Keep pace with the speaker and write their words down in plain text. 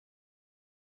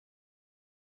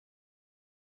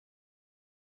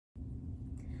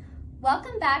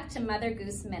Welcome back to Mother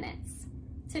Goose Minutes.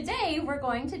 Today we're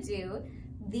going to do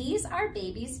These Are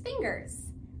Baby's Fingers.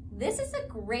 This is a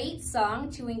great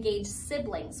song to engage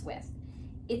siblings with.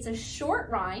 It's a short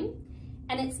rhyme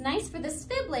and it's nice for the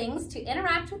siblings to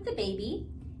interact with the baby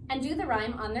and do the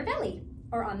rhyme on their belly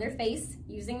or on their face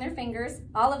using their fingers,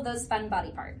 all of those fun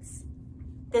body parts.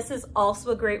 This is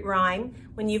also a great rhyme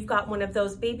when you've got one of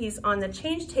those babies on the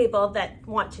change table that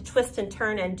want to twist and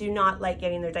turn and do not like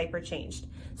getting their diaper changed.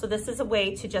 So this is a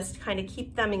way to just kind of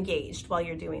keep them engaged while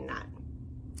you're doing that.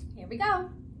 Here we go.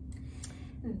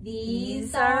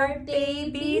 These are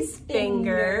baby's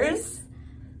fingers.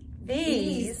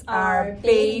 These are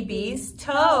baby's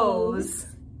toes.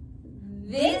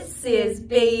 This is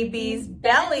baby's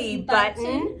belly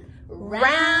button.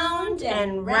 Round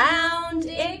and round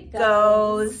it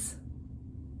goes.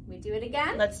 We do it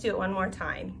again? Let's do it one more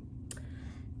time.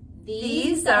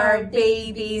 These are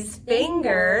baby's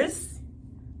fingers.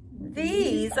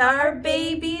 These are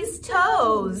baby's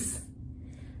toes.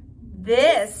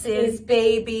 This is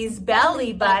baby's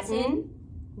belly button.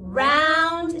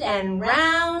 Round and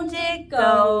round it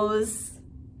goes.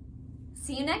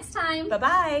 See you next time.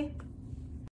 Bye-bye.